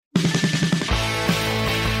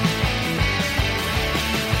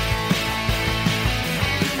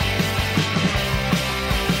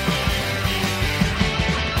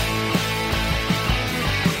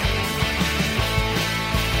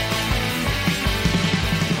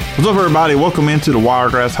What's up, everybody? Welcome into the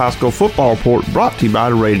Wiregrass High School Football Report, brought to you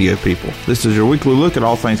by the radio people. This is your weekly look at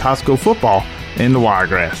all things high school football in the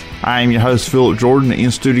Wiregrass. I am your host, Phillip Jordan, the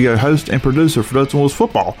in-studio host and producer for Dutton Wolves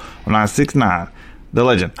Football on 969 The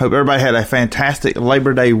Legend. Hope everybody had a fantastic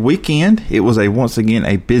Labor Day weekend. It was once again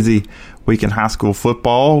a busy week in high school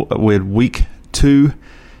football with week 2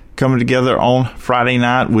 coming together on Friday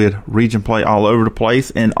night with region play all over the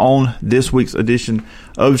place. And on this week's edition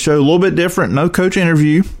of the show, a little bit different, no coach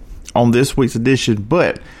interview on this week's edition,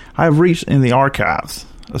 but I've reached in the archives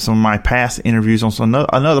of some of my past interviews on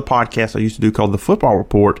another podcast I used to do called The Football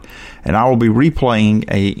Report, and I will be replaying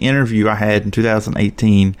a interview I had in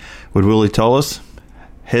 2018 with Willie Tullis,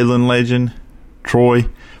 Headland legend, Troy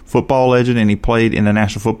football legend, and he played in the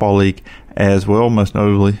National Football League as well, most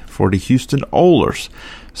notably for the Houston Oilers.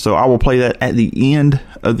 So I will play that at the end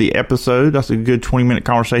of the episode. That's a good 20-minute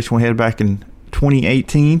conversation we had back in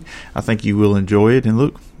 2018. I think you will enjoy it. And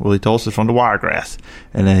look, Willie Tullis is from the Wiregrass,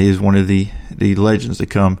 and he is one of the legends that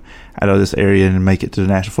come out of this area and make it to the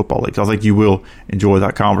National Football League. So I think you will enjoy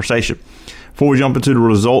that conversation. Before we jump into the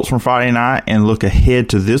results from Friday night and look ahead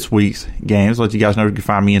to this week's games, let you guys know you can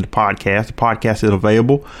find me in the podcast. The podcast is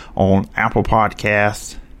available on Apple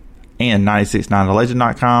Podcasts and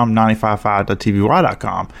 969thelegend.com,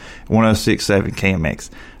 955.tvy.com,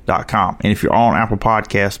 1067kmx.com. And if you're on Apple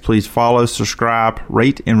Podcasts, please follow, subscribe,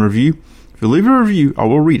 rate, and review. If you leave a review, I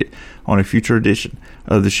will read it on a future edition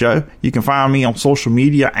of the show. You can find me on social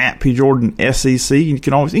media at pjordansec, and you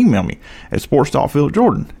can always email me at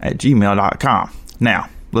sports.philipjordan@gmail.com. Now,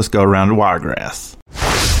 let's go around the Wiregrass.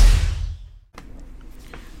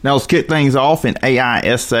 Now let's kick things off in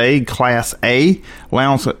AISA Class A.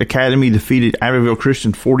 Lowndes Academy defeated Abbeville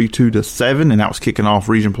Christian 42-7, and that was kicking off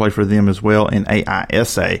region play for them as well in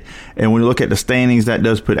AISA. And when you look at the standings, that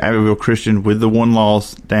does put Abbeville Christian with the one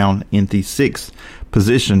loss down in the fifth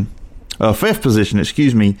position,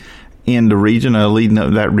 in the region. Leading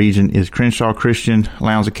up that region is Crenshaw Christian,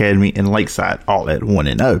 Lowndes Academy, and Lakeside, all at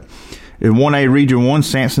 1-0. In 1A Region 1,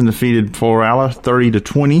 Sampson defeated Florala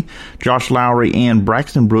 30-20. Josh Lowry and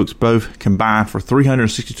Braxton Brooks both combined for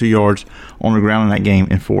 362 yards on the ground in that game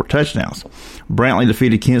and 4 touchdowns. Brantley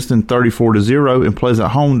defeated Kinston 34-0, and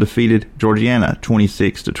Pleasant Home defeated Georgiana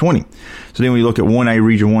 26-20. So then we look at 1A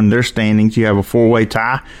Region 1, their standings. You have a 4-way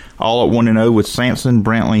tie, all at 1-0 with Sampson,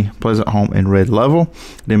 Brantley, Pleasant Home, and Red Level.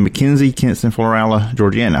 Then McKenzie, Kinston, Florala,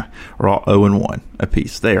 Georgiana are all 0-1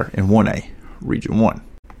 apiece there in 1A Region 1.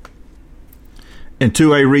 In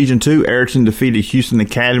 2A Region 2, Ayrton defeated Houston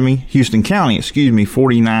County,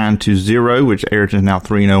 49-0, which Ayrton is now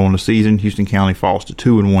 3-0 on the season. Houston County falls to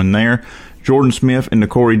 2-1 there. Jordan Smith and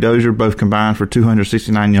Corey Dozier both combined for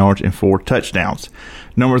 269 yards and 4 touchdowns.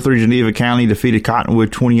 Number 3, Geneva County defeated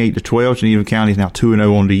Cottonwood 28-12. Geneva County is now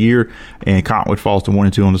 2-0 on the year, and Cottonwood falls to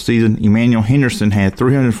 1-2 on the season. Emmanuel Henderson had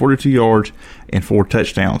 342 yards and 4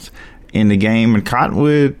 touchdowns in the game, and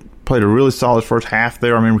Cottonwood played a really solid first half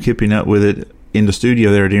there. I remember keeping up with it in the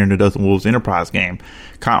studio there during the Dutton Wolves Enterprise game.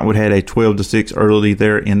 Cottonwood had a 12-6 early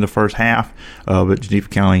there in the first half, but Geneva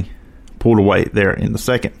County pulled away there in the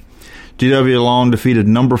second. GW Long defeated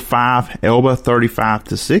number 5 Elba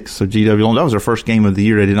 35-6. So GW Long, that was their first game of the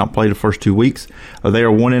year. They did not play the first 2 weeks. They are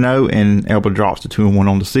 1-0, and Elba drops to 2-1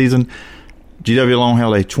 on the season. GW Long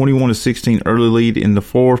held a 21-16 early lead in the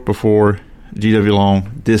fourth before GW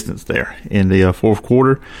Long distance there in the fourth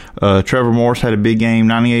quarter. Trevor Morris had a big game,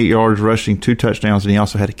 98 yards rushing, 2 touchdowns, and he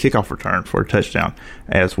also had a kickoff return for a touchdown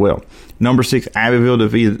as well. Number 6 Abbeville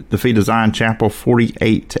defeated Zion Chapel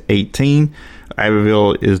 48-18.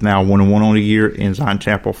 Abbeville is now 1-1 on the year, and Zion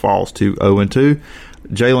Chapel falls to 0-2.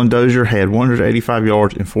 Jalen Dozier had 185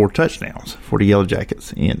 yards and 4 touchdowns for the Yellow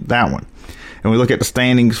Jackets in that one. And we look at the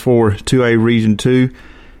standings for 2A Region 2.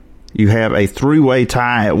 You have a 3-way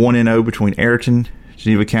tie at 1-0 between Ayrton,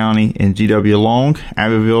 Geneva County, and GW Long.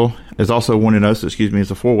 Abbeville is also 1-0, so it's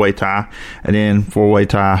a 4-way tie. And then 4-way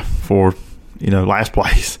tie for, last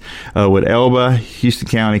place with Elba, Houston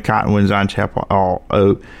County, Cottonwood, and Zion Chapel all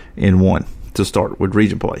 0-1 to start with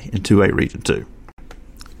region play in 2A Region 2.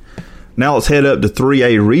 Now let's head up to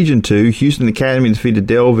 3A Region 2. Houston Academy defeated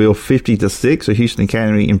Delville 50-6, so Houston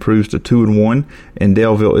Academy improves to 2-1, and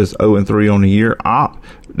Delville is 0-3 on the year. Opp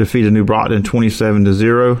defeated New Brockton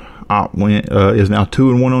 27-0. Opp is now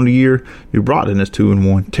 2-1 on the year. New Brockton is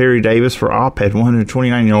 2-1. Terry Davis for Opp had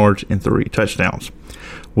 129 yards and 3 touchdowns.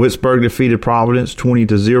 Witzburg defeated Providence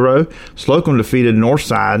 20-0. Slocum defeated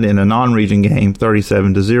Northside in a non-region game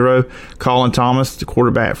 37-0. Colin Thomas, the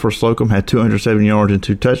quarterback for Slocum, had 207 yards and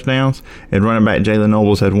 2 touchdowns. And running back Jalen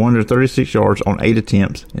Nobles had 136 yards on 8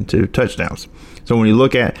 attempts and 2 touchdowns. So when you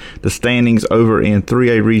look at the standings over in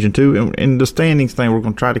 3A Region 2, and the standings thing, we're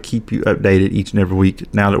going to try to keep you updated each and every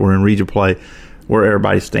week now that we're in region play, where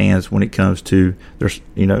everybody stands when it comes to their,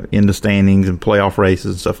 in the standings and playoff races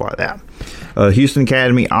and stuff like that. Houston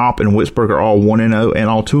Academy, Opp, and Wicksburg are all 1-0 and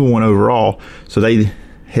all 2-1 overall. So they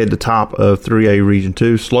head the top of 3A Region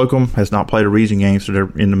 2. Slocum has not played a region game, so they're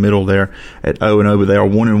in the middle there at 0-0, but they are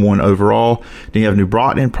 1-1 overall. Then you have New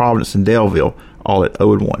Broughton, Providence, and Delville all at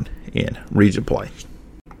 0-1 in region play.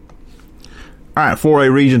 All right,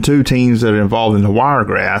 4A Region 2 teams that are involved in the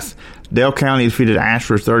Wiregrass. Dale County defeated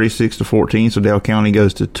Ashford 36-14, so Dale County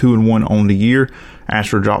goes to 2-1 on the year.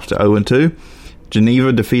 Ashford drops to 0-2.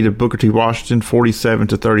 Geneva defeated Booker T. Washington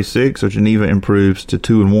 47-36, so Geneva improves to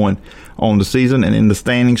 2-1 on the season. And in the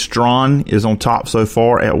standings, Strawn is on top so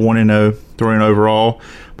far at 1-0, 3-0 overall.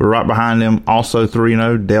 But right behind them, also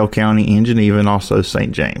 3-0, Dale County and Geneva, and also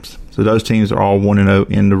St. James. So those teams are all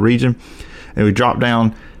 1-0 in the region. And we drop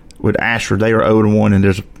down with Ashford. They are 0-1, and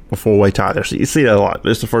there's a four-way tie there. So you see that a lot.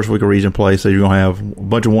 This is the first week of region play, so you're going to have a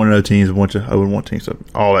bunch of 1-0 teams, a bunch of 0-1 teams. So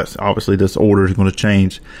all that's obviously this order is going to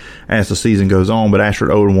change as the season goes on. But Ashford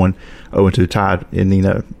 0-1, 0-2 tied in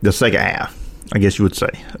the second half, I guess you would say,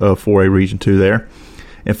 of 4A Region 2 there.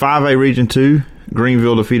 In 5A Region 2,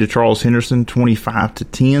 Greenville defeated Charles Henderson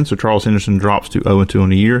 25-10, so Charles Henderson drops to 0-2 on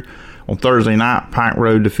the year. On Thursday night, Pike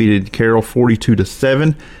Road defeated Carroll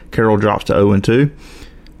 42-7. Carroll drops to 0-2.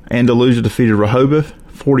 Andalusia defeated Rehoboth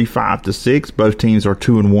 45-6. Both teams are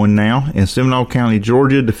 2-1 now. And Seminole County,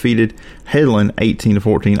 Georgia defeated Headland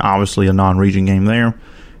 18-14. Obviously a non-region game there.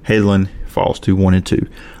 Headland falls to 1-2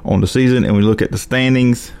 on the season. And we look at the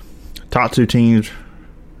standings. Top two teams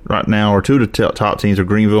right now, or two of the top teams, are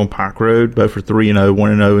Greenville and Pike Road. Both are 3-0,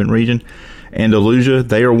 1-0 in region. Andalusia,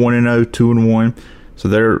 they are 1-0, 2-1. So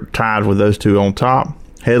they're tied with those two on top.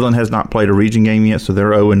 Headland has not played a region game yet, so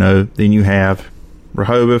they're 0-0. Then you have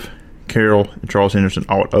Rehoboth, Carroll, and Charles Henderson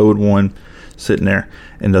all at 0-1, sitting there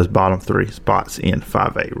in those bottom three spots in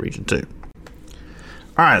 5A Region 2.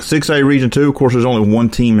 All right, 6A Region 2, of course, there's only one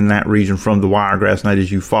team in that region from the Wiregrass, and that is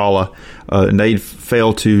Eufaula. And they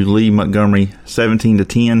fell to Lee Montgomery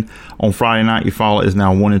 17-10. On Friday night, Eufaula is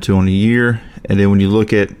now 1-2 on the year. And then when you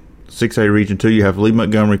look at 6A Region 2, you have Lee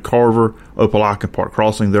Montgomery, Carver, Opelika, and Park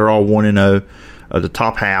Crossing. They're all 1-0. The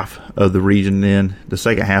top half of the region, then the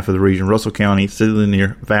second half of the region, Russell County, City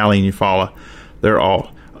Lanier, Valley, and Eufaula, they're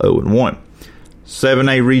all 0-1.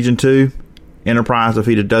 7A Region 2, Enterprise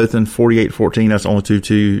defeated Dothan 48-14. That's only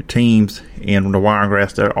two teams in the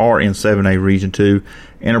Wiregrass that are in 7A Region 2.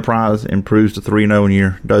 Enterprise improves to 3-0 in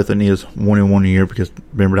year. Dothan is 1-1 a year because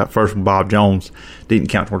remember that first one, Bob Jones, didn't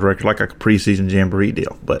count towards the record like a preseason jamboree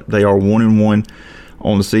deal. But they are 1-1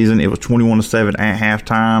 on the season. It was 21-7 at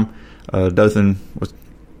halftime. Dothan was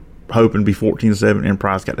hoping to be 14-7.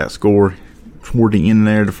 Enterprise got that score toward the end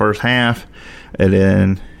there, the first half. And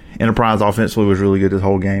then Enterprise offensively was really good this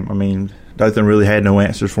whole game. I mean, Dothan really had no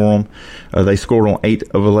answers for them. They scored on 8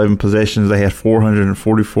 of 11 possessions. They had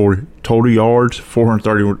 444 total yards,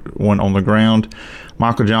 431 on the ground.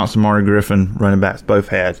 Michael Johnson, Maury Griffin, running backs, both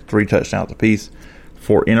had 3 touchdowns apiece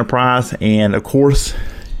for Enterprise. And, of course,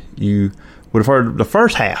 you would have heard the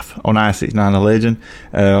first half on 96.9 The Legend.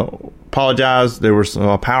 Apologize, there was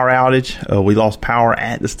a power outage. We lost power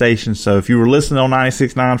at the station. So if you were listening on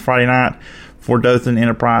 96.9 Friday night for Dothan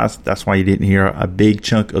Enterprise, that's why you didn't hear a big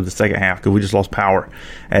chunk of the second half, because we just lost power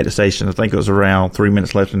at the station. I think it was around 3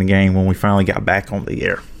 minutes left in the game when we finally got back on the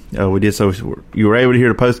air. We did so you were able to hear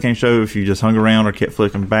the post-game show if you just hung around or kept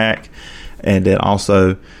flicking back. And then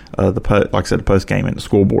also, like I said, the post-game and the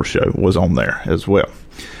scoreboard show was on there as well.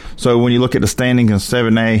 So when you look at the standings in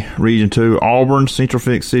 7A Region 2, Auburn, Central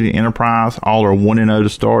Phoenix City, Enterprise, all are 1-0 to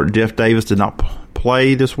start. Jeff Davis did not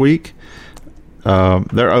play this week. They're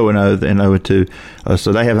 0-0 and 0-2,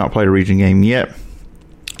 so they have not played a region game yet.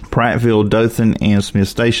 Prattville, Dothan, and Smith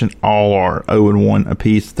Station all are 0-1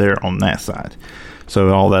 apiece there on that side.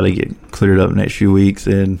 So all that'll get cleared up in the next few weeks,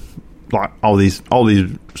 and like all these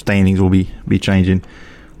standings will be changing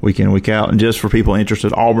week in and week out. And just for people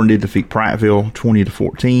interested, Auburn did defeat Prattville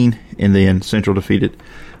 20-14, and then Central defeated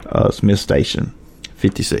Smith Station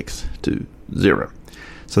 56-0.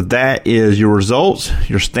 So that is your results,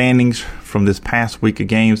 your standings from this past week of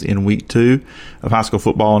games in week 2 of high school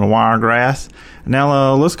football in the Wiregrass.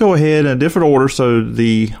 Now let's go ahead in a different order. So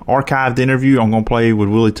the archived interview I'm going to play with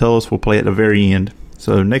Willie Tullis, we'll play at the very end.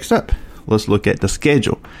 So next up, let's look at the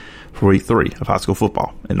schedule for week 3 of high school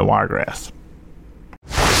football in the Wiregrass.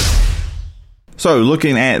 So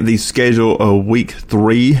looking at the schedule of week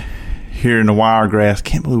 3 here in the Wiregrass,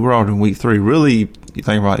 can't believe we're all in week 3. Really, you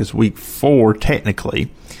think about it, it's week 4 technically,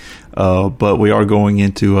 but we are going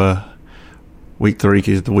into week 3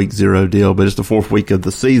 is the week 0 deal, but it's the 4th week of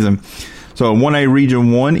the season. So 1A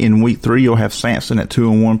Region 1 in week 3, you'll have Sampson at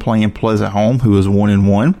 2-1 playing Pleasant Home, who is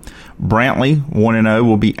 1-1. Brantley 1-0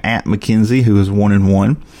 will be at McKenzie, who is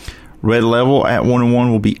 1-1. Red Level at 1-1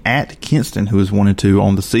 will be at Kinston, who is 1-2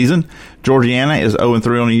 on the season. Georgiana is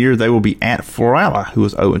 0-3 on the year. They will be at Florala, who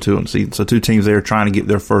is 0-2 on the season. So 2 teams there trying to get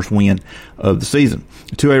their first win of the season.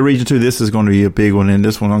 2A Region 2, this is going to be a big one, and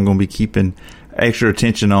this one I'm going to be keeping extra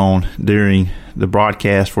attention on during the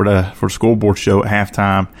broadcast for the scoreboard show at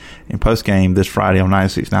halftime and postgame this Friday on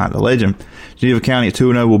 96.9 The Legend. Geneva County at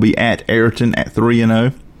 2-0 will be at Ayrton at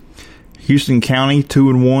 3-0. Houston County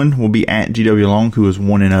 2-1 will be at GW Long, who is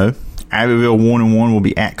 1-0. Abbeville 1-1 will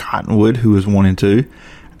be at Cottonwood, who is 1-2.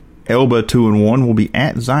 Elba 2-1 will be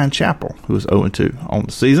at Zion Chapel, who is 0-2 on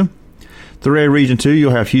the season. 3A Region 2,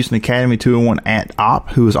 you'll have Houston Academy 2-1 at Opp,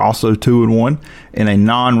 who is also 2-1. In a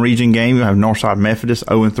non-region game, you'll have Northside Methodist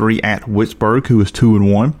 0-3 at Whitesburg, who is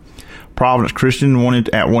 2-1. Providence Christian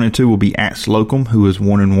at 1-2 will be at Slocum, who is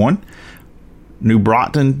 1-1. New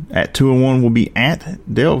Brockton at 2-1 will be at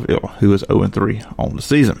Delville, who is 0-3 on the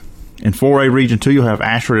season. In 4A Region 2, you'll have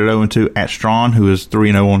Ashford at 0-2 at Strawn, who is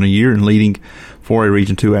 3-0 on the year and leading 4A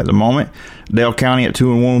Region 2 at the moment. Dale County at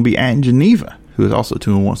 2-1 will be at Geneva, who is also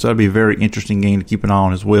 2-1. So that'll be a very interesting game to keep an eye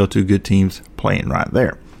on as well. 2 good teams playing right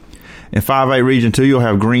there. In 5A Region 2, you'll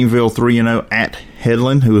have Greenville 3-0 at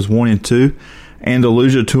Headland, who is 1-2.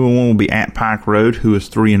 Andalusia 2-1 will be at Pike Road, who is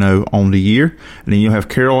 3-0 on the year. And then you'll have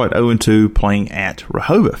Carroll at 0-2 playing at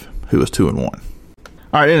Rehoboth, who is 2-1.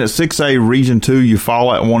 All right, then at 6A Region 2,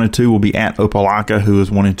 Eufaula at 1-2 will be at Opelika, who is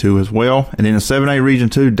 1-2 as well. And then in 7A Region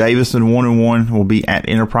 2, Davison 1-1 will be at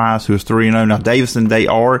Enterprise, who is 3-0. Now, Davison, they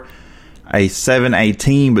are a 7A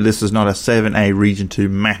team, but this is not a 7A Region 2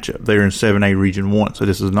 matchup. They're in 7A Region 1, so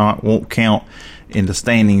this won't count in the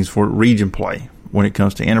standings for region play when it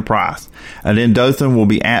comes to Enterprise. And then Dothan will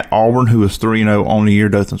be at Auburn, who is 3-0 on the year.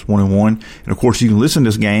 Dothan's 1-1. And, of course, you can listen to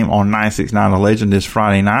this game on 96.9 The Legend this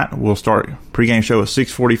Friday night. We'll start pregame show at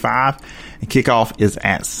 6:45, and kickoff is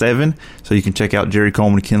at 7. So you can check out Jerry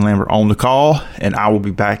Coleman and Ken Lambert on the call, and I will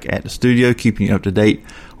be back at the studio keeping you up to date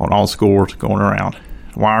on all scores going around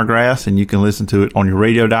Wiregrass, and you can listen to it on your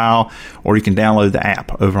radio dial, or you can download the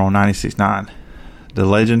app over on 96.9 The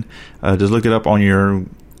Legend. Just look it up on your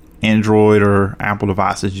Android or Apple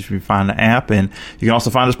devices. You should find the app, and you can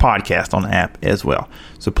also find this podcast on the app as well.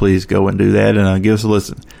 So please go and do that, and give us a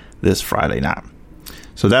listen this Friday night.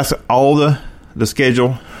 So that's all the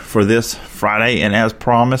schedule for this Friday, and as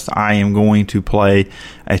promised, I am going to play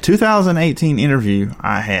a 2018 interview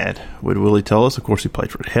I had with Willie Tullis. Of course, he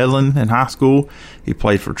played for Headland in high school. He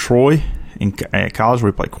played for Troy at college,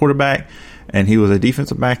 where he played quarterback, and he was a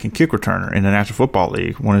defensive back and kick returner in the National Football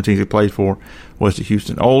League. One of the teams he played for was the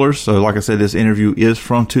Houston Oilers. So, like I said, this interview is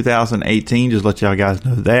from 2018. Just let y'all guys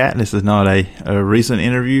know that. This is not a recent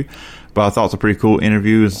interview, but I thought it was a pretty cool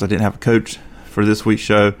interview. And since I didn't have a coach for this week's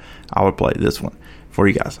show, I would play this one for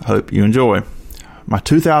you guys. I hope you enjoy my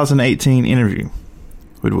 2018 interview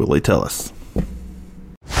with Willie Tullis.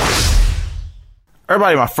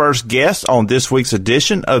 Everybody, my first guest on this week's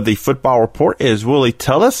edition of the Football Report is Willie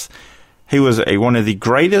Tullis. He was one of the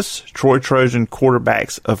greatest Troy Trojan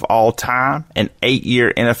quarterbacks of all time, an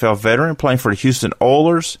 8-year NFL veteran playing for the Houston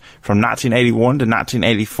Oilers from 1981 to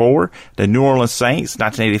 1984, the New Orleans Saints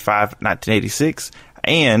 1985-1986,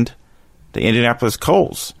 and the Indianapolis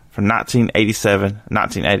Colts from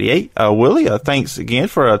 1987-1988. Willie, thanks again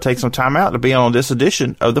for taking some time out to be on this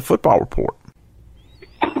edition of the Football Report.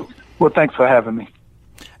 Well, thanks for having me.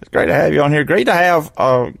 It's great to have you on here. Great to have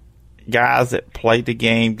guys that played the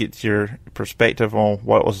game, get your perspective on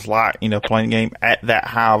what it was like, playing the game at that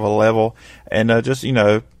high of a level, and just,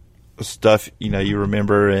 stuff, you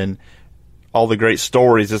remember and all the great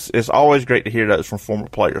stories. It's always great to hear those from former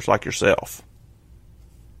players like yourself.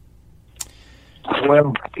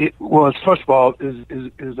 Well, it was, first of all,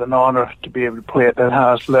 is an honor to be able to play at that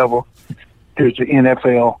highest level. Here's the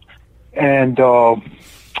NFL. And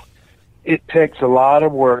it takes a lot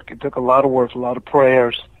of work. It took a lot of work, a lot of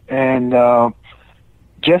prayers, and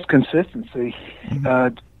just consistency,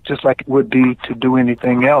 just like it would be to do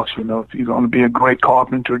anything else. If you're going to be a great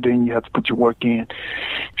carpenter, then you have to put your work in.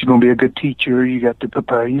 If you're going to be a good teacher, you got to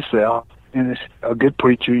prepare yourself. And if a good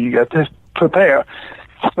preacher, you got to prepare.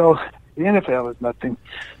 So the NFL is nothing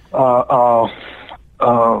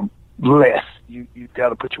less. You've got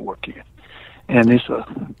to put your work in. And it's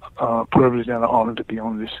a privilege and an honor to be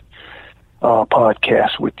on this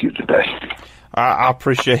podcast with you today. I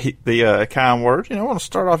appreciate the kind words. I want to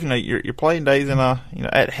start off. Your playing days in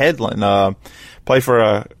at Headland. Play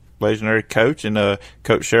for legendary coach, and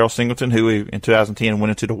Coach Cheryl Singleton, who in 2010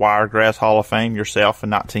 went into the Wiregrass Hall of Fame, yourself in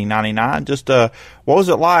 1999. Just what was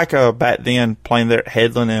it like back then playing there at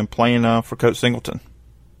Headland and playing for Coach Singleton?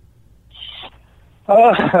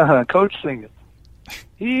 Coach Singleton.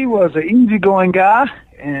 He was an easygoing guy,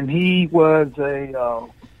 and he was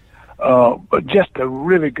just a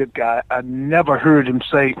really good guy. I never heard him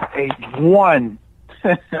say one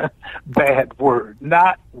bad word,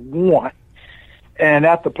 not one. And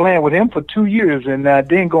after playing with him for 2 years and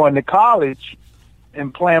then going to college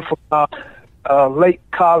and playing for late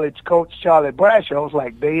college coach Charlie Bradshaw, it was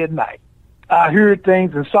like day and night. I heard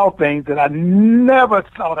things and saw things that I never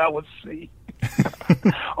thought I would see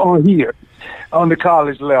or hear on the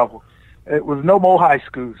college level. It was no more high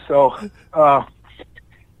school. So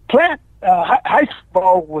playing high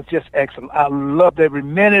school was just excellent. I loved every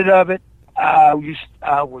minute of it. I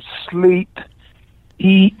would sleep,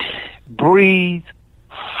 eat, breathe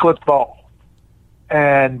football.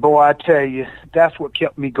 And boy, I tell you, that's what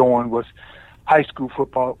kept me going was high school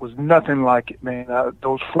football. It was nothing like it, man.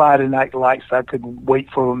 Those Friday night lights, I couldn't wait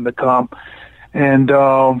for them to come. And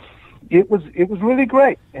it was really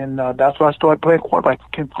great. And that's why I started playing quarterback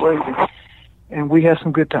in 10th grade. And we had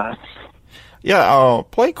some good times. Yeah,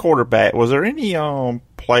 play quarterback. Was there any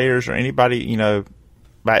players or anybody,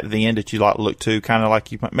 back then that you looked to, kind of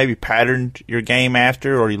like you maybe patterned your game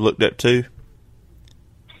after, or you looked up to?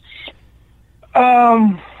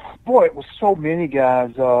 Boy, it was so many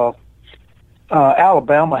guys.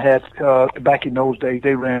 Alabama had back in those days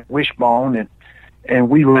they ran wishbone and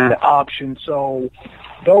we ran the option. So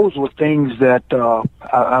those were things that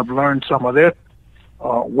I've learned some of their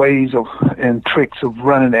ways of and tricks of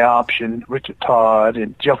running the option. Richard Todd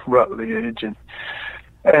and Jeff Rutledge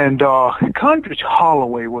and Condridge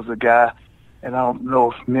Holloway was a guy, and I don't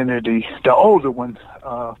know if many of the older ones,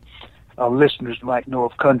 listeners might know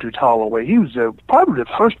of Condridge Holloway. He was probably the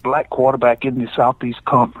first black quarterback in the Southeast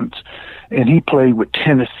Conference, and he played with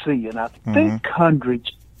Tennessee. And I think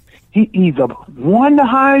Condridge, he either won the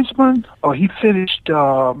Heisman or he finished.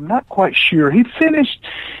 I'm not quite sure. He finished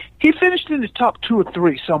in the top 2 or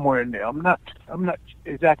 3 somewhere in there. I'm not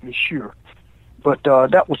exactly sure. But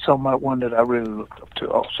that was one that I really looked up to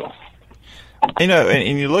also.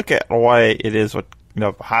 And you look at the way it is with,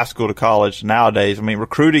 high school to college nowadays. I mean,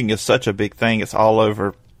 recruiting is such a big thing. It's all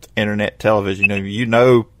over internet, television.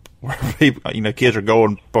 Where people, kids are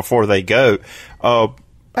going before they go.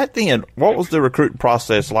 Back then, what was the recruiting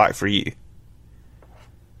process like for you?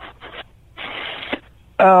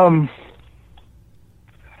 I'm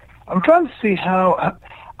trying to see how.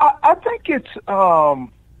 I think it's.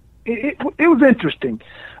 It was interesting.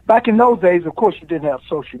 Back in those days, of course, you didn't have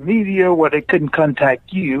social media where they couldn't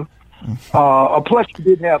contact you. Plus, you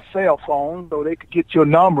didn't have cell phones, so they could get your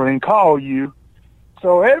number and call you.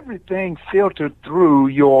 So everything filtered through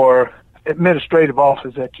your administrative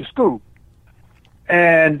office at your school.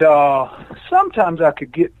 And sometimes I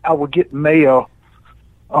would get mail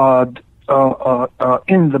in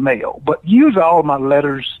the mail. But usually all my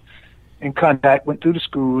letters and contact went through the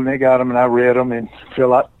school, and they got them, and I read them and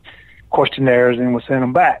fill out questionnaires and would send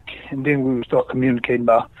them back. And then we would start communicating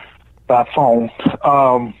by phone.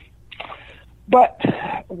 But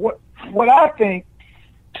what I think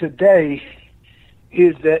today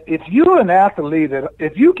is that if you're an athlete,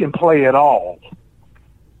 if you can play at all,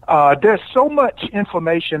 there's so much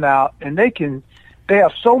information out, and they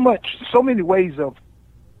have so many ways of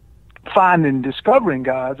finding and discovering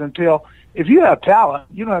guys until if you have talent,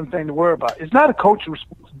 you don't have anything to worry about. It's not a coach's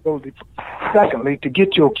responsibility, secondly, to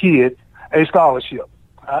get your kid a scholarship.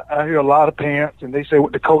 I hear a lot of parents, and they say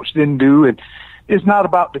what the coach didn't do, and it's not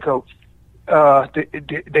about the coach.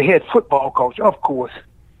 The head football coach, of course,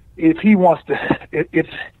 if he wants to,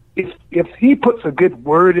 if he puts a good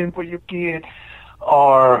word in for your kid,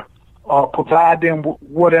 or provide them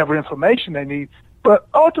whatever information they need, but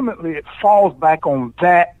ultimately it falls back on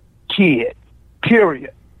that kid.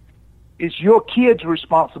 Period. It's your kid's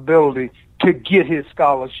responsibility to get his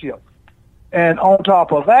scholarship. And on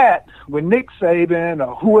top of that, when Nick Saban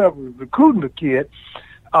or whoever is recruiting the kid,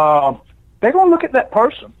 they're going to look at that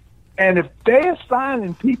person. And if they're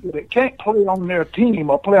signing people that can't play on their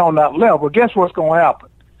team or play on that level, guess what's going to happen?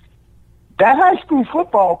 That high school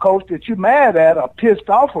football coach that you're mad at or pissed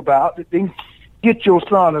off about that didn't get your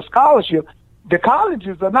son a scholarship, the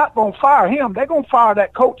colleges are not going to fire him. They're going to fire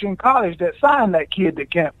that coach in college that signed that kid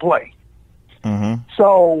that can't play. Mm-hmm.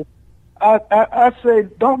 So I say,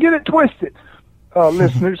 don't get it twisted,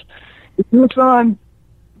 listeners.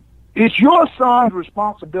 It's your son's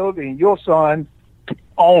responsibility and your son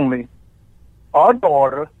only or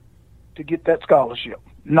daughter to get that scholarship,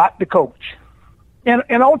 not the coach. And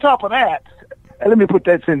on top of that, let me put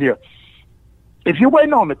that in here. If you're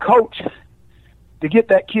waiting on the coach to get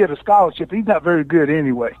that kid a scholarship, he's not very good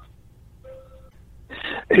anyway.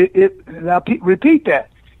 Now, repeat that.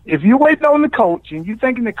 If you're waiting on the coach and you're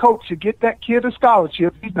thinking the coach should get that kid a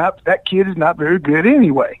scholarship, that kid is not very good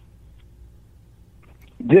anyway.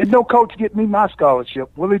 Did no coach get me my scholarship?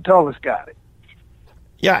 Willie Tullis got it.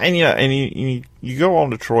 Yeah, and you go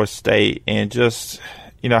on to Troy State and just,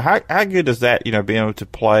 how good is that, being able to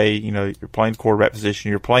play, you're playing quarterback position,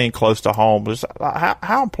 you're playing close to home. Just,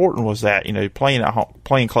 how important was that, playing at home,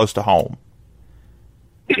 playing close to home?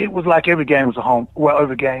 It was like every game was a home. Well,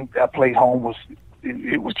 every game I played home was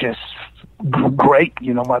just great.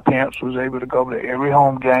 My parents was able to go to every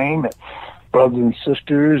home game, and brothers and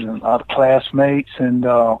sisters and a lot of classmates, and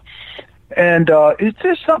it's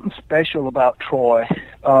just something special about Troy.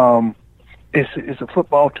 It's a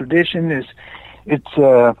football tradition. It's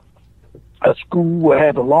a school that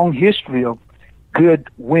has a long history of good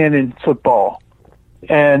winning football,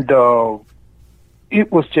 and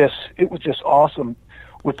it was just awesome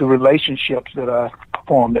with the relationships that I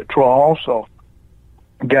formed at Troy. Also,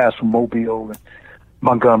 guys from Mobile and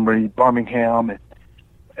Montgomery, Birmingham,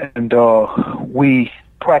 and we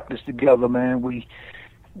practiced together, man. We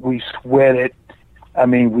sweated. I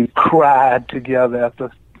mean, we cried together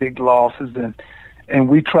after big losses, and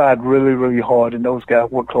we tried really, really hard, and those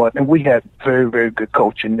guys worked hard, and we had very, very good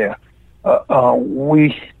coaching there.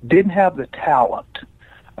 We didn't have the talent,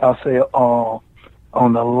 I'll say, on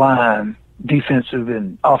the line, defensive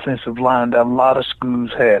and offensive line, that a lot of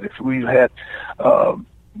schools had. If we had,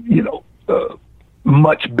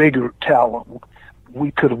 much bigger talent, we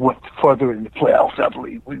could have went further in the playoffs, I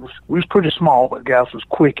believe. We was pretty small, but guys was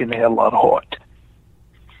quick and they had a lot of heart.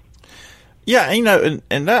 Yeah,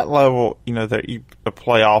 and that level, that you a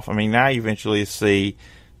playoff. I mean, now you eventually see,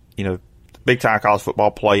 big time college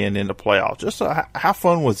football playing in the playoffs. Just how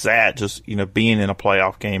fun was that? Just being in a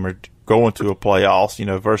playoff game or going to a playoffs,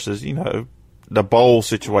 versus the bowl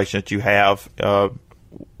situation that you have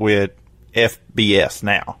with FBS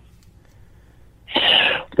now.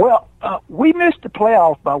 Well, we missed the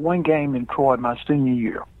playoffs by one game in Troy my senior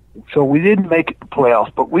year, so we didn't make it to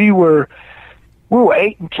playoffs. But we were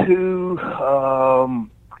 8-2,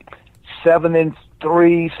 7-3,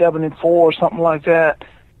 7-4, something like that,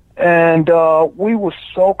 and we were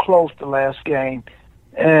so close the last game.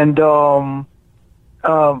 And I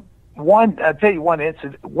tell you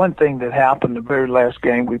one thing that happened the very last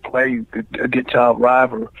game we played against our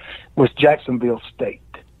rival was Jacksonville State.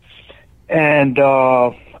 And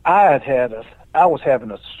I was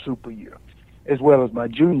having a super year, as well as my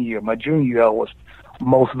junior year. My junior year, I was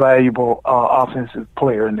most valuable offensive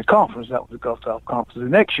player in the conference. That was the Gulf South Conference. The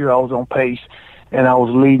next year, I was on pace, and I was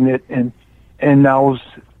leading it, and I was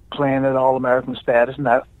playing at All-American status, and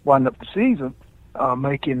I wound up the season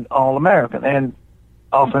making All-American and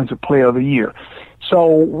Offensive Player of the Year.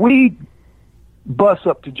 So we bus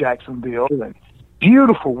up to Jacksonville, and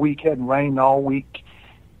beautiful week, hadn't rained all week.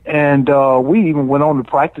 And we even went on the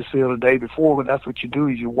practice field the day before, but that's what you do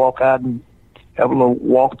is you walk out and have a little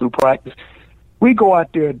walk through practice. We go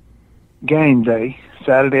out there game day,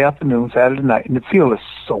 Saturday afternoon, Saturday night, and the field is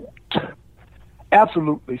soaked,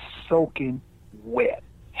 absolutely soaking wet.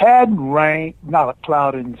 Hadn't rained, not a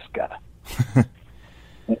cloud in the sky.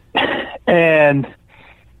 And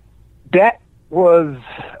that was,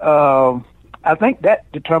 I think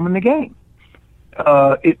that determined the game.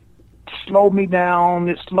 It slowed me down.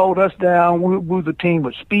 It slowed us down. We were the team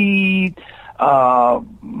with speed.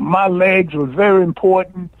 My legs were very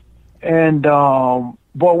important. And,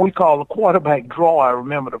 we call a quarterback draw. I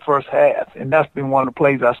remember the first half. And that's been one of the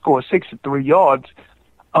plays I scored 63 yards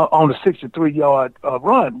on a 63-yard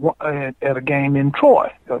run at a game in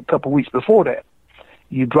Troy a couple of weeks before that.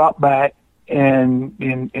 You drop back, and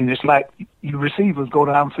it's like your receivers go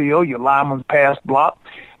downfield, your linemen pass block,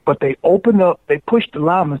 but they open up, they push the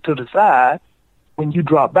linemen to the side when you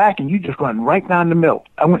drop back, and you just run right down the middle.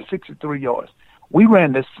 I went 63 yards. We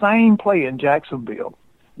ran the same play in Jacksonville.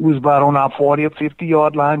 It was about on our 40 or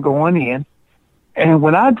 50-yard line going in, and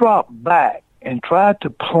when I dropped back and tried to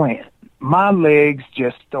plant, my legs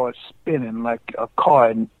just started spinning like a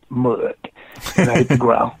car in mud, and I hit the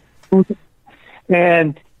ground.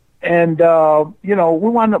 And we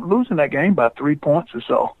wound up losing that game by 3 points or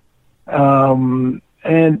so. And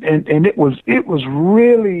it was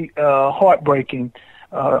really heartbreaking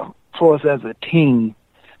for us as a team.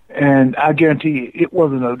 And I guarantee you, it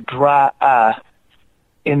wasn't a dry eye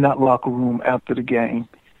in that locker room after the game.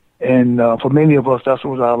 And for many of us, that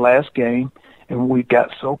was our last game, and we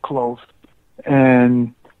got so close.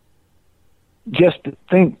 And just to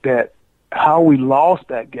think that how we lost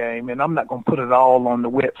that game, and I'm not going to put it all on the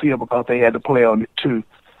wet field because they had to play on it too.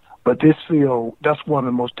 But this field, that's one of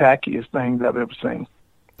the most tackiest things I've ever seen.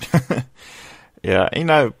 Yeah,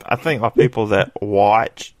 I think like people that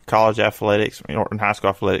watch college athletics and high school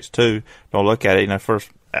athletics too don't look at it. First,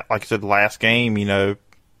 like I said, the last game, if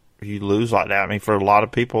you lose like that, I mean, for a lot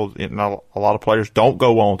of people, a lot of players don't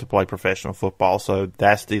go on to play professional football, so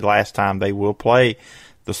that's the last time they will play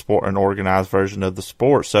the sport, an organized version of the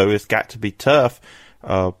sport. So it's got to be tough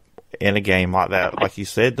in a game like that, like you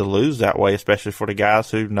said, to lose that way, especially for the guys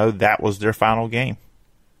who know that was their final game.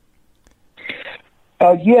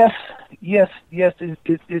 Yes. It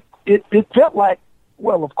felt like,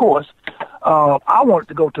 well, of course, I wanted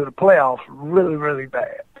to go to the playoffs really, really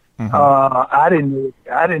bad. Mm-hmm.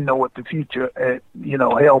 I didn't know what the future,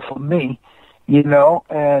 held for me,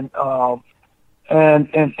 and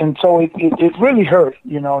so it really hurt,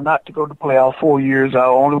 not to go to playoffs 4 years. I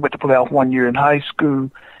only went to playoffs 1 year in high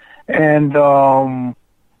school, and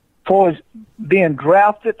for being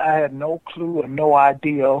drafted, I had no clue or no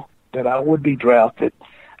idea that I would be drafted.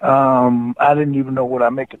 I didn't even know would I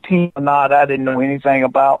make a team or not. I didn't know anything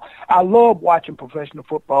about. I love watching professional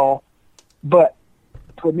football, but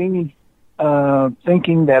for me,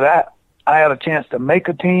 thinking that I had a chance to make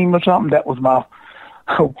a team or something, that was my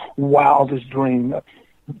wildest dream.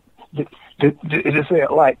 To say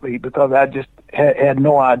it lightly, because I just had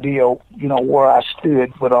no idea, where I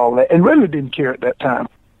stood with all that, and really didn't care at that time.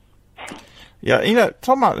 Yeah,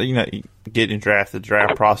 talking about getting drafted, the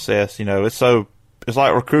draft process, it's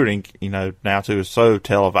like recruiting, now too, is so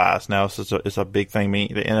televised. Now it's a big thing. I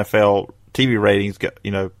mean, the NFL TV ratings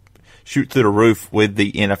shoot through the roof with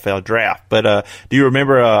the NFL draft. But do you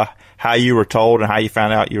remember how you were told and how you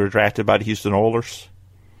found out you were drafted by the Houston Oilers?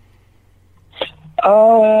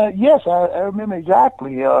 Yes, I remember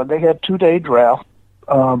exactly. They had 2-day draft,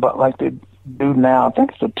 but like they do now, I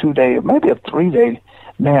think it's a 2-day, maybe a 3-day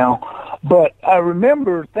now. But I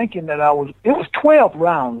remember thinking that it was 12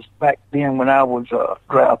 rounds back then when I was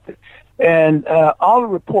drafted. And all the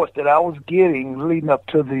reports that I was getting leading up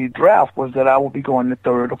to the draft was that I would be going the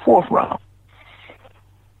 3rd or 4th round.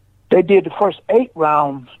 They did the first 8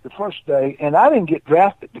 rounds the first day, and I didn't get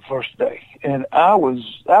drafted the first day. And I was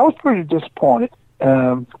pretty disappointed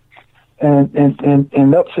and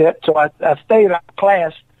upset. So I stayed out of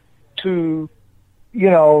class to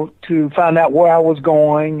find out where I was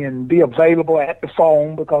going and be available at the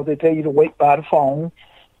phone, because they tell you to wait by the phone.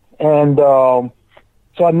 And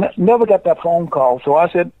so I never got that phone call. So I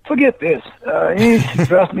said, forget this.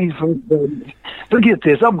 Trust me, forget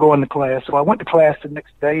this. I'm going to class. So I went to class the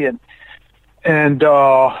next day, and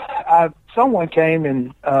someone came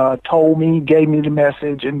and told me, gave me the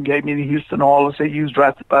message, and gave me the Houston Oilers. Said you was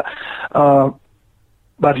drafted by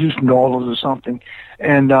the Houston Oilers or something.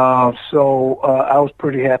 And so I was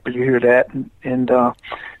pretty happy to hear that, and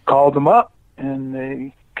called them up, and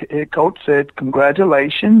the head coach said,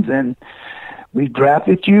 congratulations, and we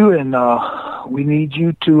drafted you, and we need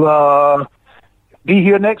you to be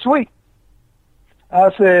here next week. I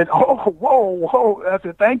said, whoa. I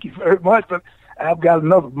said, thank you very much, but I've got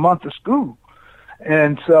another month of school.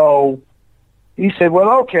 And so he said,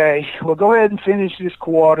 well, okay, well, go ahead and finish this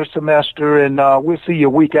quarter semester, and we'll see you a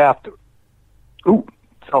week after. Ooh,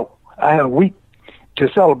 so I had a week to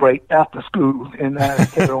celebrate after school, and I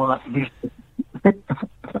had on out to Houston.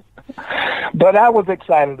 But I was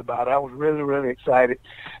excited about it. I was really, really excited,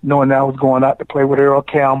 knowing that I was going out to play with Earl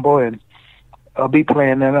Campbell, and I'll be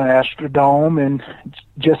playing in an Astrodome, and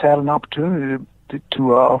just had an opportunity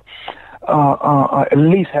to at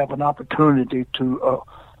least have an opportunity to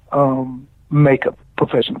make a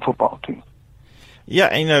professional football team. Yeah,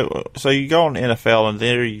 so you go on the NFL, and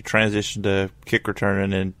then you transition to kick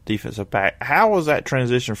returning and defensive back. How was that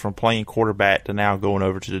transition from playing quarterback to now going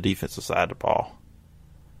over to the defensive side of the ball?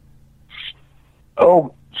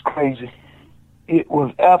 Oh, it's crazy. It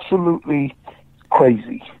was absolutely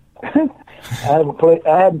crazy. I hadn't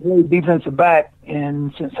played defensive back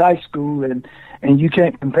since high school, and you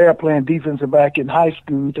can't compare playing defensive back in high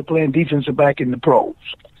school to playing defensive back in the pros.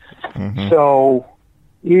 Mm-hmm. So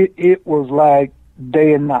it was like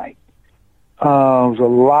day and night. It was a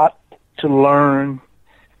lot to learn.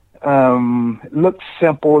 It looks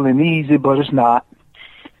simple and easy, but it's not.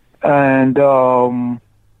 And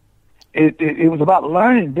it was about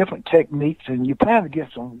learning different techniques, and you're playing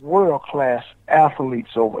against some world-class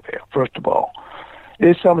athletes over there, first of all.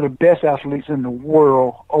 There's some of the best athletes in the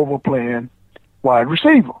world over playing wide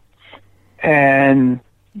receiver. And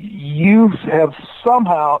you have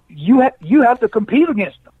somehow, you have to compete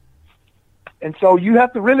against them. And so you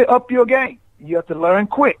have to really up your game. You have to learn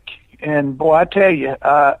quick. And boy, I tell you,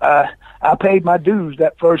 I I paid my dues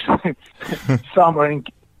that first summer in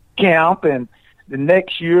camp, and the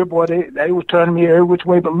next year, boy, they were turning me every which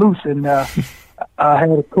way but loose, and I had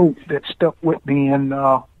a coach that stuck with me and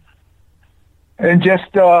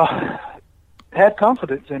just had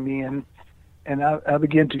confidence in me, and I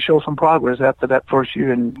began to show some progress after that first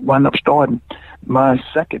year, and wound up starting my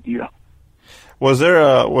second year. Was there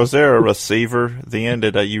a receiver then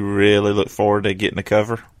that you really look forward to getting to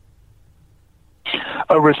cover?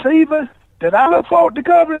 A receiver that I look forward to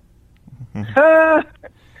covering?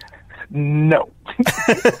 No.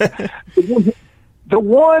 The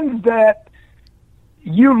ones that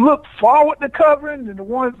you look forward to covering, and the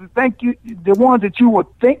ones that you would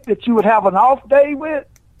think that you would have an off day with,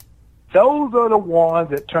 those are the ones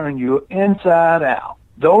that turn you inside out.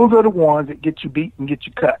 Those are the ones that get you beat and get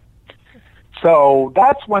you cut. So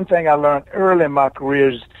that's one thing I learned early in my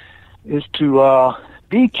career is to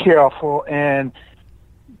be careful, and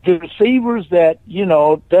the receivers that,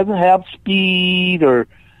 doesn't have speed or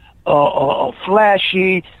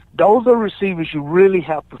flashy, those are receivers you really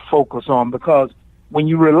have to focus on, because when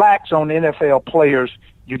you relax on NFL players,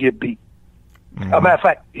 you get beat. Mm-hmm. As a matter of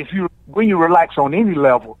fact, when you relax on any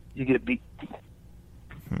level, you get beat.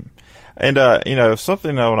 And,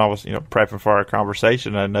 something when I was, prepping for our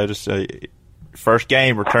conversation, I noticed first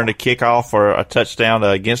game returned a kickoff for a touchdown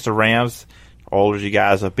against the Rams. Oilers, you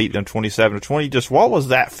guys have beat them 27-20. Just what was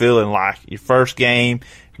that feeling like? Your first game,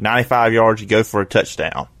 95 yards, you go for a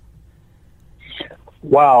touchdown.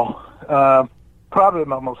 Wow. Probably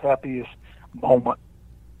my most happiest moment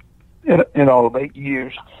in all of 8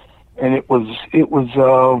 years. And it was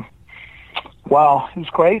wow, it was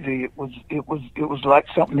crazy. It was like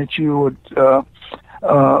something that you would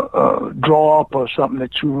draw up, or something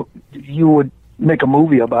that you would make a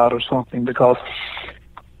movie about or something, because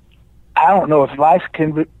I don't know if life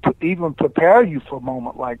can even prepare you for a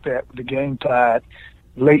moment like that. The game tied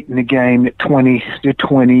late in the game at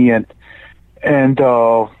 20-20,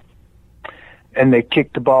 and they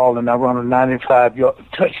kicked the ball, and I run a 95-yard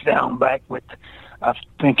touchdown back with, I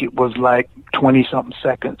think it was like 20-something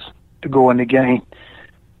seconds to go in the game.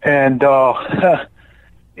 And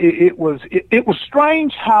it was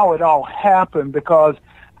strange how it all happened, because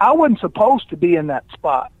I wasn't supposed to be in that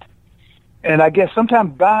spot. And I guess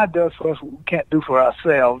sometimes God does for us what we can't do for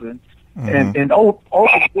ourselves, and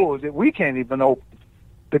open doors that we can't even open.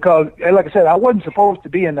 Because, like I said, I wasn't supposed to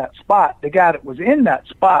be in that spot. The guy that was in that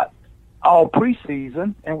spot all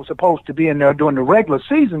preseason and was supposed to be in there during the regular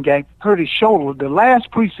season game hurt his shoulder the last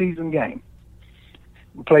preseason game.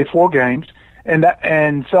 We played 4 games,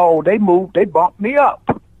 and so they bumped me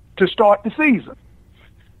up to start the season.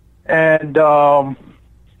 And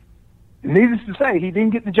needless to say, he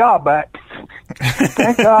didn't get the job back.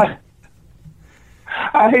 Thank God.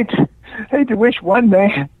 I hate to wish one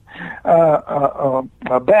man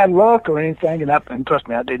bad luck or anything, and trust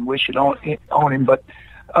me, I didn't wish it on him. But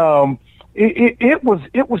it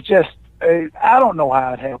was just I don't know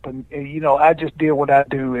how it happened. I just did what I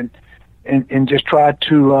do and just tried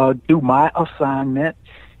to do my assignment.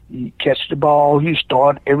 You catch the ball, you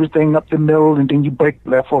start everything up the middle, and then you break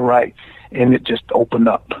left or right, and it just opened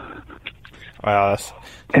up. Wow, that's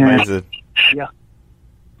amazing. Yeah.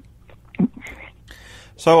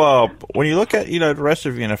 So when you look at, the rest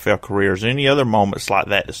of your NFL careers, any other moments like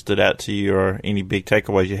that stood out to you, or any big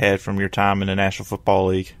takeaways you had from your time in the National Football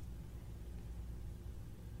League?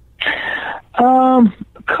 A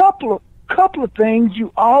couple of things.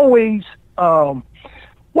 You always one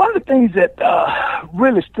of the things that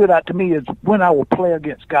really stood out to me is when I would play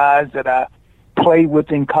against guys that I played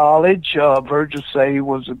with in college. Virgil Say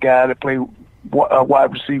was a guy that played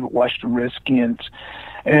wide receiver at Washington Redskins.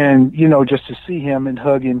 And, just to see him and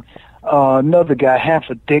hug him. Another guy,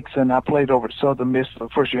 Hanford Dixon, I played over at Southern Miss for the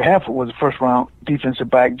first year. Hanford was a first-round defensive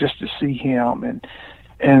back, just to see him.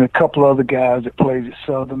 And a couple other guys that played at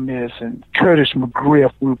Southern Miss. And Curtis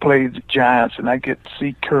McGriff, who played at the Giants, and I get to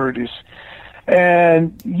see Curtis.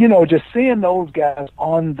 And, just seeing those guys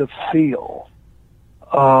on the field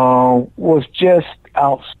was just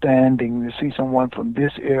outstanding, to see someone from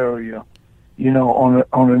this area, on an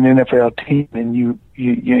NFL team, and you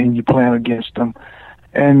playing against them.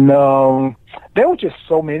 And there were just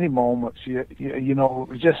so many moments. It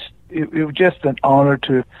was just an honor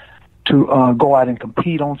to go out and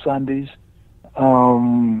compete on Sundays.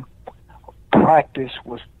 Practice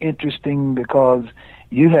was interesting because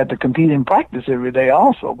you had to compete in practice every day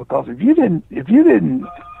also, because if you didn't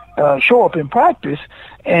show up in practice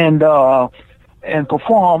and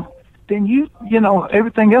perform, then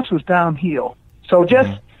everything else was downhill. So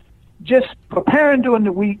just preparing during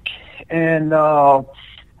the week and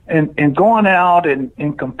and going out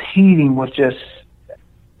and competing was just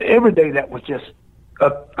every day. That was just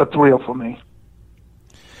a thrill for me.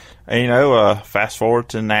 And, fast forward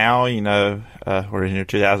to now, we're in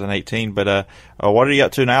 2018, but what are you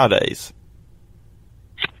up to nowadays?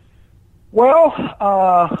 Well,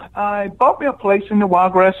 I bought me a place in the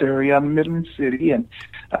Wiregrass area in Midland City, and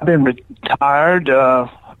I've been retired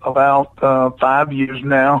about 5 years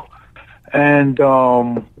now. And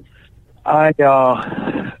I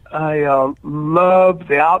love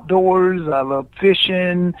the outdoors. I love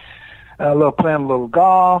fishing. I love playing a little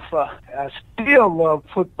golf. I still love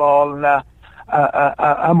football, and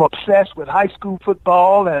I'm obsessed with high school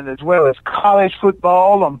football and as well as college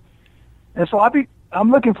football. And so I'm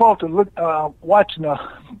looking forward to watching a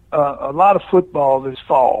lot of football this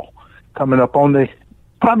fall coming up on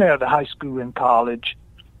primarily the high school and college.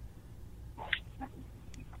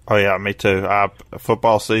 Oh, yeah, me too.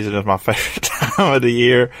 Football season is my favorite time of the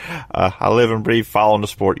year. I live and breathe following the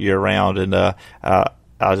sport year-round, and I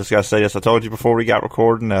just got to say this. I told you before we got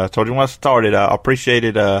recording, told you when I started, I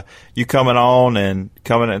appreciated you coming on and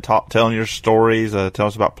telling your stories, telling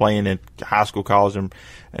us about playing in high school, college,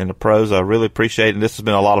 and the pros. I really appreciate it, and this has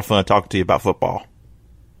been a lot of fun talking to you about football.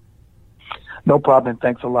 No problem.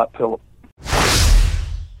 Thanks a lot, Phillip.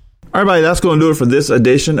 All right, everybody, that's going to do it for this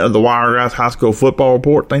edition of the Wiregrass High School Football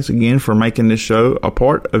Report. Thanks again for making this show a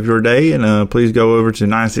part of your day. And please go over to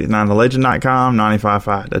 969thelegend.com,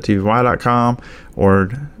 955.tvy.com,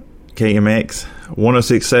 or KMX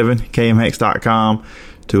 1067 KMX.com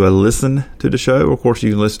to listen to the show. Of course,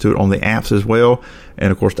 you can listen to it on the apps as well. And,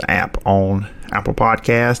 of course, the app on Apple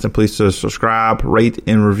Podcast. And please subscribe, rate,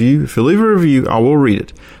 and review. If you leave a review, I will read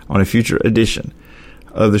it on a future edition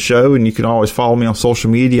of the show. And you can always follow me on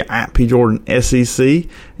social media at PJordanSEC,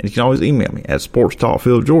 and you can always email me at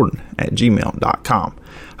sportstalkphilipjordan@gmail.com.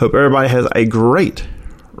 Hope everybody has a great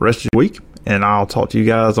rest of your week, and I'll talk to you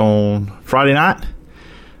guys on Friday night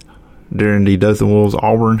during the Dothan Wolves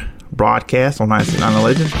Auburn broadcast on 969 The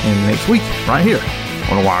Legend, and next week right here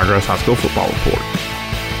on the Wiregrass High School Football Report.